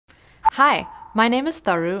Hi, my name is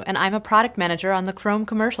Tharu, and I'm a product manager on the Chrome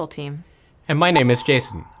commercial team. And my name is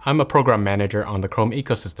Jason. I'm a program manager on the Chrome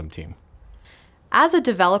ecosystem team. As a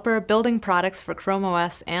developer building products for Chrome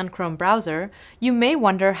OS and Chrome browser, you may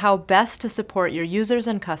wonder how best to support your users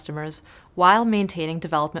and customers while maintaining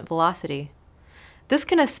development velocity. This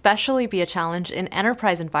can especially be a challenge in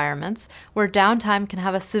enterprise environments where downtime can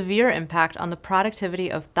have a severe impact on the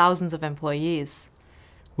productivity of thousands of employees.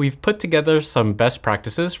 We've put together some best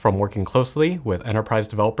practices from working closely with enterprise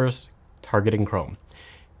developers targeting Chrome.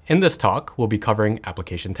 In this talk, we'll be covering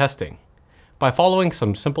application testing. By following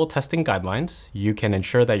some simple testing guidelines, you can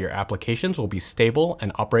ensure that your applications will be stable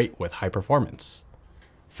and operate with high performance.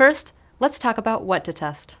 First, let's talk about what to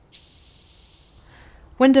test.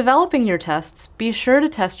 When developing your tests, be sure to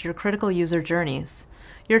test your critical user journeys.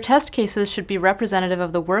 Your test cases should be representative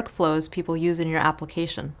of the workflows people use in your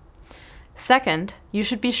application. Second, you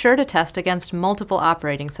should be sure to test against multiple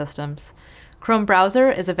operating systems. Chrome browser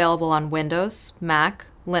is available on Windows, Mac,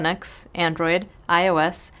 Linux, Android,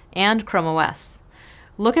 iOS, and Chrome OS.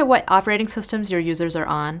 Look at what operating systems your users are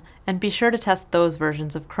on and be sure to test those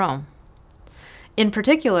versions of Chrome. In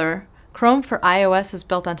particular, Chrome for iOS is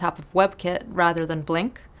built on top of WebKit rather than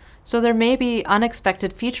Blink, so there may be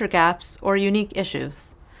unexpected feature gaps or unique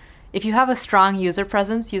issues. If you have a strong user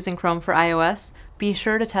presence using Chrome for iOS, be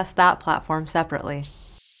sure to test that platform separately.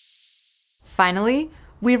 Finally,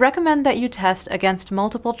 we recommend that you test against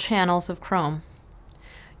multiple channels of Chrome.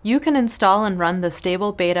 You can install and run the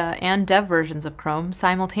stable beta and dev versions of Chrome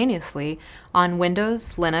simultaneously on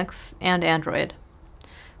Windows, Linux, and Android.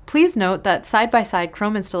 Please note that side-by-side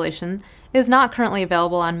Chrome installation is not currently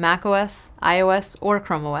available on macOS, iOS, or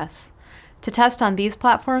Chrome OS. To test on these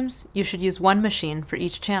platforms, you should use one machine for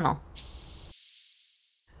each channel.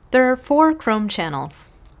 There are 4 Chrome channels.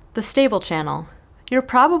 The stable channel. You're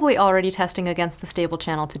probably already testing against the stable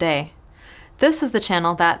channel today. This is the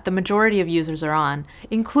channel that the majority of users are on,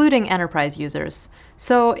 including enterprise users.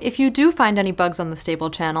 So if you do find any bugs on the stable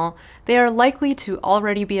channel, they are likely to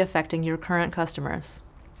already be affecting your current customers.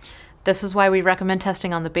 This is why we recommend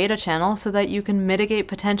testing on the beta channel so that you can mitigate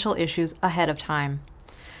potential issues ahead of time.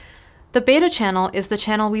 The beta channel is the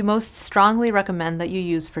channel we most strongly recommend that you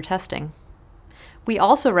use for testing. We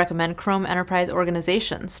also recommend Chrome enterprise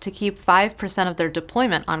organizations to keep 5% of their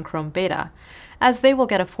deployment on Chrome beta, as they will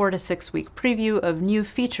get a 4 to 6 week preview of new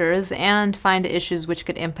features and find issues which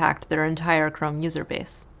could impact their entire Chrome user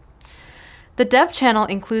base. The dev channel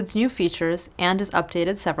includes new features and is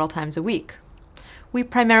updated several times a week. We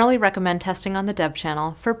primarily recommend testing on the dev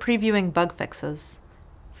channel for previewing bug fixes.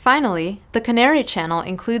 Finally, the Canary channel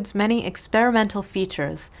includes many experimental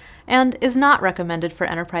features and is not recommended for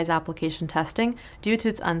enterprise application testing due to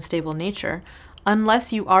its unstable nature,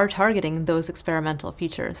 unless you are targeting those experimental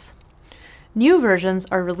features. New versions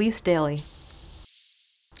are released daily.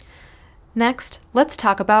 Next, let's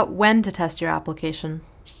talk about when to test your application.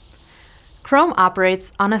 Chrome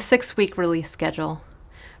operates on a 6-week release schedule.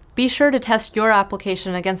 Be sure to test your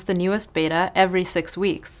application against the newest beta every 6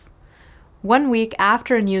 weeks. 1 week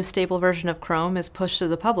after a new stable version of Chrome is pushed to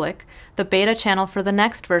the public, the beta channel for the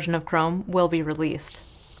next version of Chrome will be released.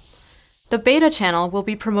 The beta channel will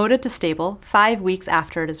be promoted to stable 5 weeks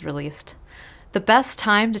after it is released. The best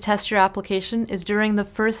time to test your application is during the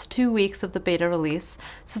first 2 weeks of the beta release,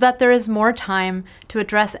 so that there is more time to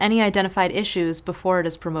address any identified issues before it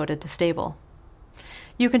is promoted to stable.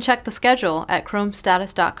 You can check the schedule at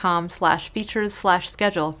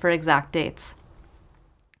chromestatus.com/features/schedule for exact dates.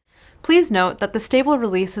 Please note that the stable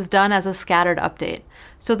release is done as a scattered update,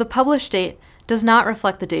 so the published date does not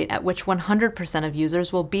reflect the date at which 100% of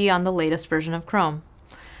users will be on the latest version of Chrome.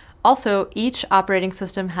 Also, each operating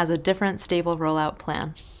system has a different stable rollout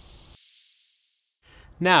plan.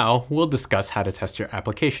 Now, we'll discuss how to test your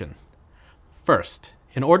application. First,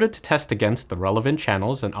 in order to test against the relevant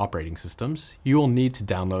channels and operating systems, you will need to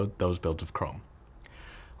download those builds of Chrome.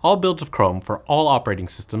 All builds of Chrome for all operating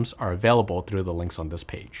systems are available through the links on this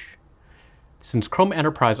page. Since Chrome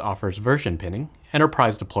Enterprise offers version pinning,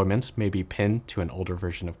 enterprise deployments may be pinned to an older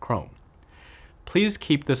version of Chrome. Please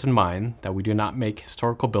keep this in mind that we do not make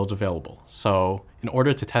historical builds available, so in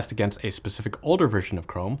order to test against a specific older version of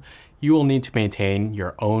Chrome, you will need to maintain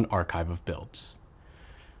your own archive of builds.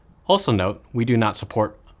 Also note, we do not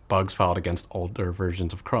support bugs filed against older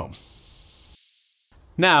versions of Chrome.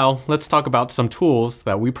 Now, let's talk about some tools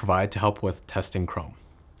that we provide to help with testing Chrome.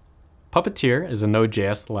 Puppeteer is a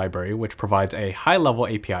Node.js library which provides a high-level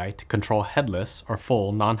API to control headless or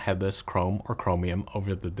full non-headless Chrome or Chromium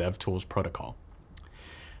over the DevTools protocol.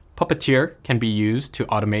 Puppeteer can be used to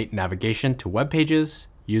automate navigation to web pages,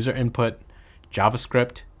 user input,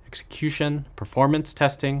 JavaScript, execution, performance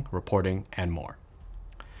testing, reporting, and more.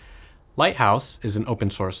 Lighthouse is an open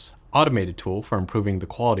source automated tool for improving the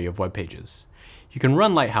quality of web pages. You can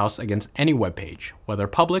run Lighthouse against any web page, whether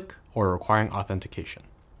public or requiring authentication.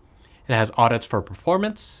 It has audits for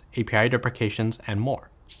performance, API deprecations, and more.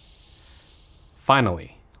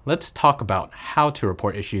 Finally, let's talk about how to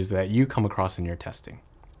report issues that you come across in your testing.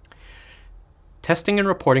 Testing and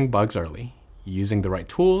reporting bugs early, using the right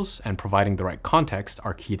tools, and providing the right context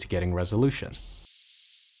are key to getting resolution.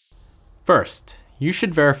 First, you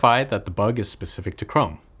should verify that the bug is specific to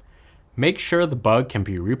Chrome. Make sure the bug can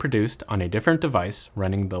be reproduced on a different device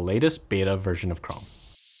running the latest beta version of Chrome.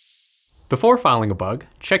 Before filing a bug,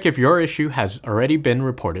 check if your issue has already been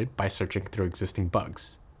reported by searching through existing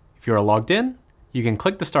bugs. If you are logged in, you can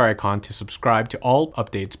click the star icon to subscribe to all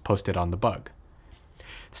updates posted on the bug.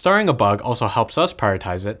 Starring a bug also helps us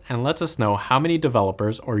prioritize it and lets us know how many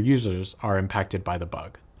developers or users are impacted by the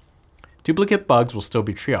bug. Duplicate bugs will still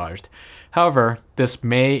be triaged. However, this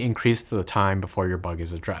may increase the time before your bug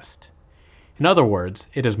is addressed. In other words,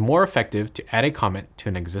 it is more effective to add a comment to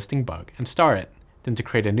an existing bug and star it than to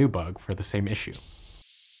create a new bug for the same issue.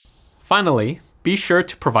 Finally, be sure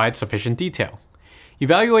to provide sufficient detail.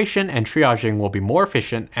 Evaluation and triaging will be more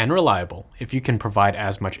efficient and reliable if you can provide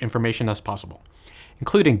as much information as possible,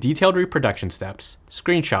 including detailed reproduction steps,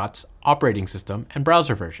 screenshots, operating system, and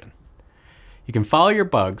browser version. You can follow your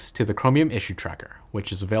bugs to the Chromium issue tracker,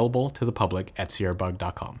 which is available to the public at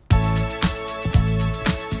sierrabug.com.